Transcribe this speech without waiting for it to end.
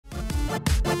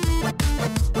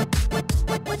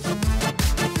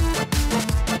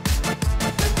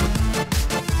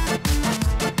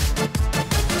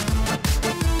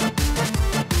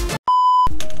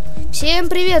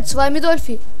привет, с вами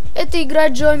Dolphy. Это игра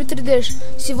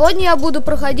H4rd. Сегодня я буду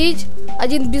проходить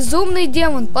один безумный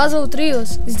демон, пазл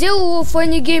триос. Сделал его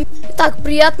FunnyGame. Итак,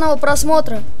 приятного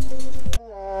просмотра.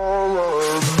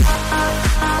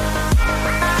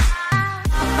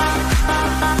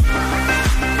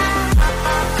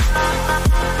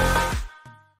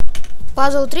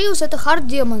 Пазл триос — это хард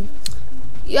демон.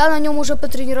 Я на нем уже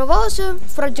потренировался.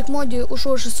 В практик моде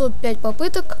ушло 605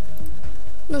 попыток.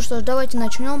 Ну что ж, давайте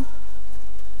начнем.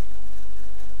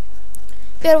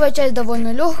 Первая часть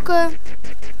довольно легкая.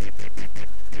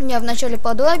 Меня вначале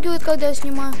подлагивает, когда я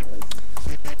снимаю.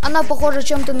 Она похожа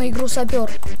чем-то на игру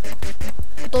H4rd.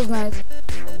 Кто знает.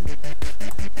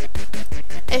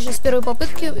 Я сейчас с первой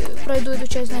попытки пройду эту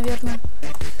часть, наверное.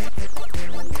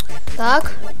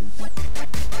 Так.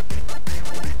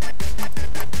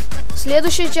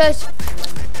 Следующая часть.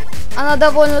 Она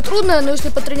довольно трудная, но если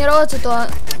потренироваться, то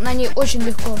на ней очень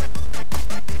легко.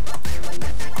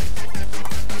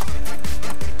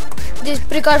 Здесь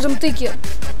при каждом тыке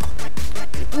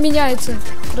меняется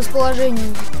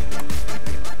расположение.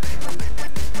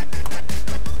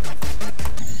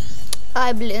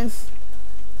 Ай, блин.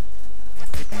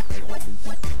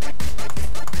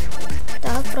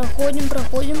 Так,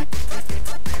 проходим.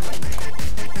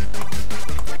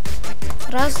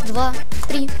 Раз, два,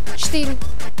 три, 4.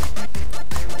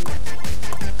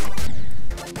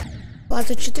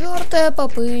 24-я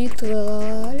попытка.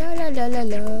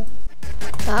 Ля-ля-ля-ля-ля.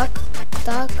 Так.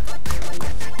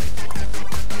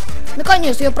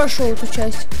 Наконец-то я прошел эту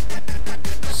часть.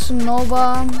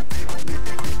 Снова.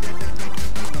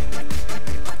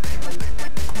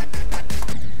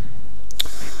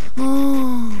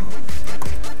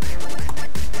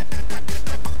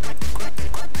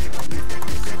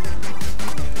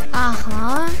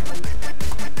 Ага.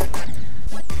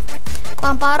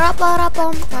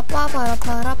 Пам-пара-пара-пам,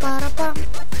 па-па-пара-пара-пара-пам,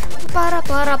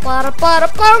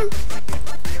 пара-пара-пара-пара-пам.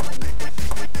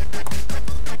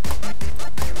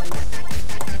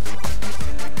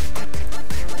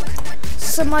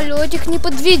 Самолетик, не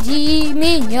подведи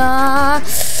меня.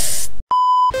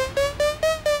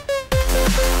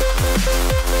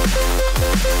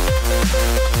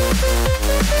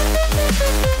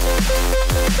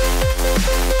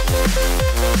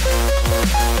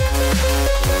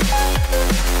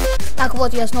 Так,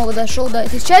 вот я снова дошел до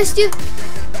этой части.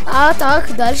 А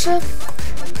так, дальше.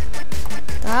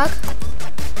 Так.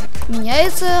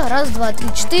 Меняется. Раз, два, три,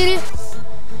 4.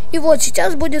 И вот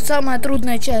сейчас будет самая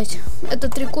трудная часть. Это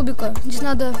 3 кубика. Здесь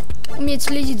надо уметь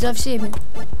следить за всеми.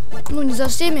 Ну, не за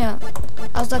всеми,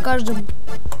 а за каждым.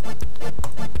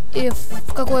 И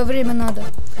в какое время надо.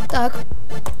 Так.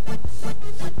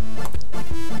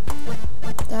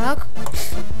 Так.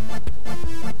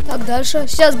 Так, дальше.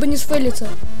 Сейчас бы не сфейлиться.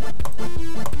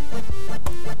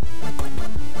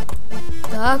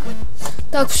 Так.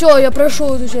 Так, все, я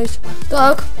прошел эту часть.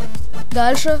 Так.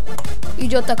 Дальше.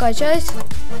 Идет такая часть.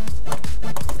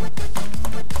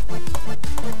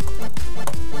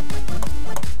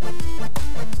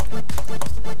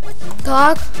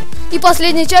 Так. И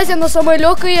последняя часть, она самая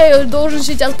легкая, я ее должен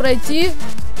сейчас пройти.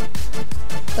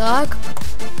 Так.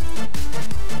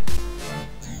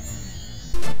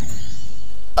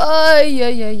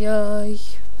 Ай-яй-яй-яй.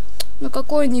 Ну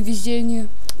какое невезение.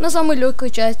 На самой легкой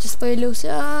части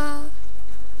спойлился.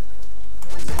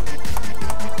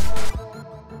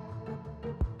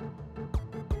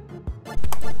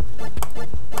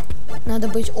 Надо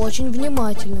быть очень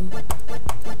внимательным.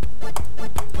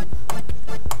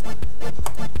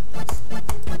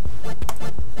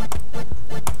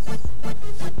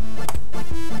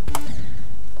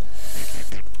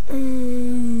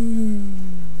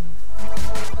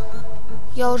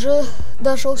 Я уже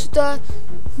дошел сюда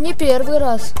не первый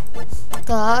раз.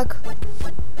 Так.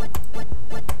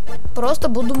 Просто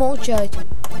буду молчать.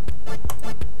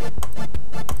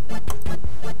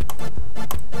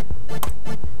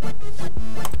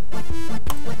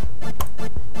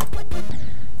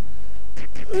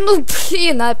 Ну,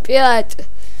 блин, опять.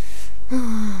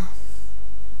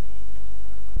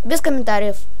 Без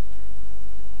комментариев.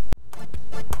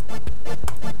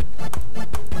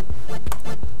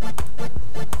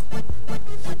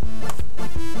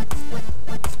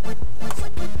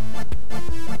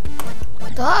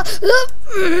 Да?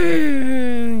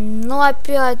 Ну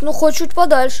опять, ну хоть чуть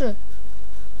подальше.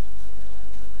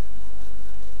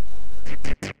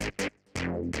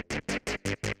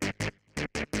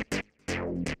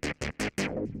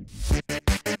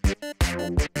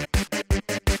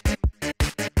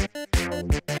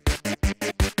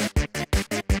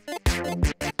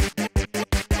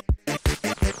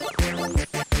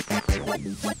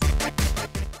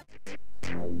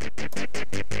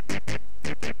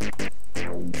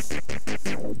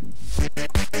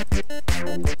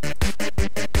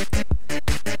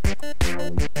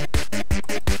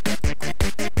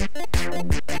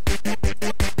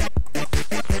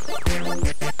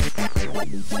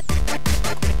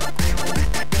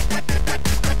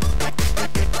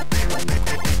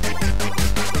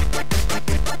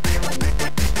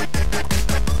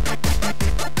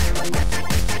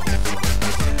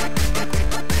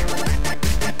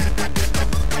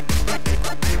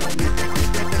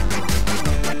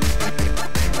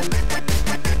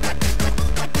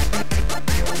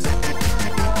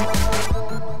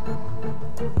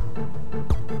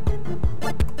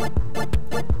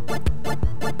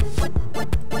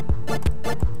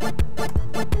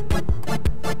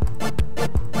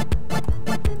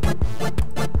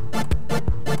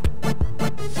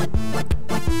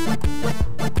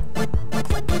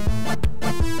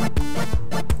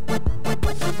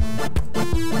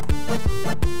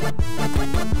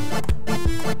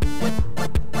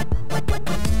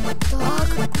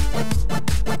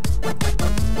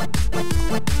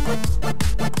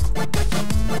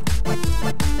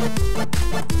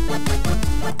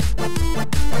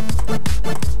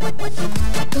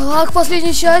 Так,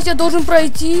 последняя часть я должен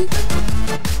пройти.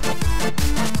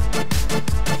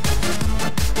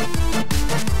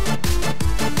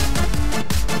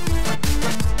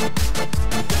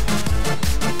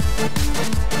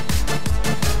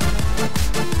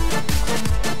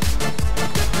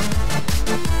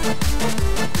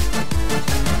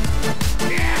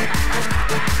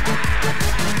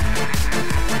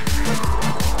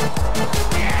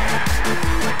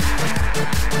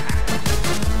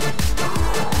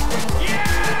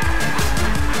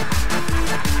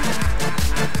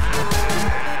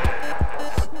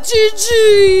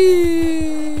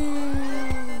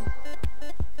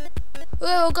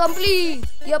 Level complete!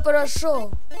 Я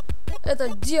прошел. Это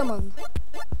демон.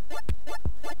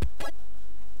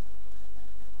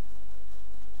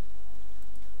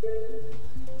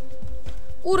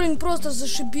 Уровень просто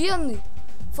зашибенный.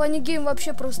 FunnyGame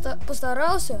вообще просто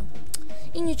постарался.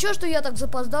 И ничего, что я так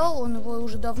запоздал. Он его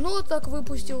уже давно так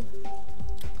выпустил.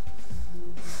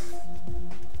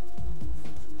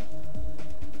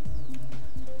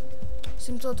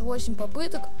 .708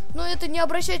 попыток. Но это не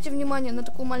обращайте внимания на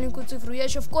такую маленькую цифру. Я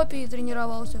еще в копии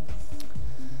тренировался.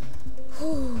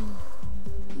 Фух.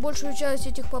 Большую часть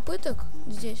этих попыток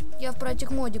здесь я в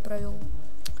практик моде провел.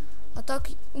 А так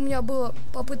у меня было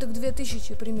попыток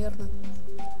 2000 примерно.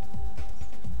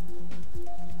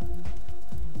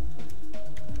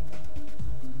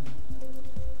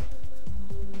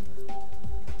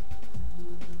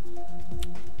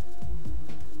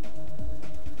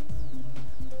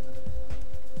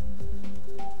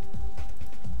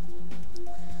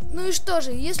 Ну и что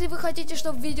же, если вы хотите,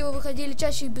 чтобы видео выходили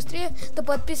чаще и быстрее, то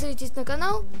подписывайтесь на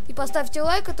канал и поставьте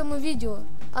лайк этому видео.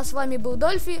 А с вами был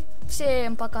Dolphy.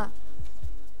 Всем пока!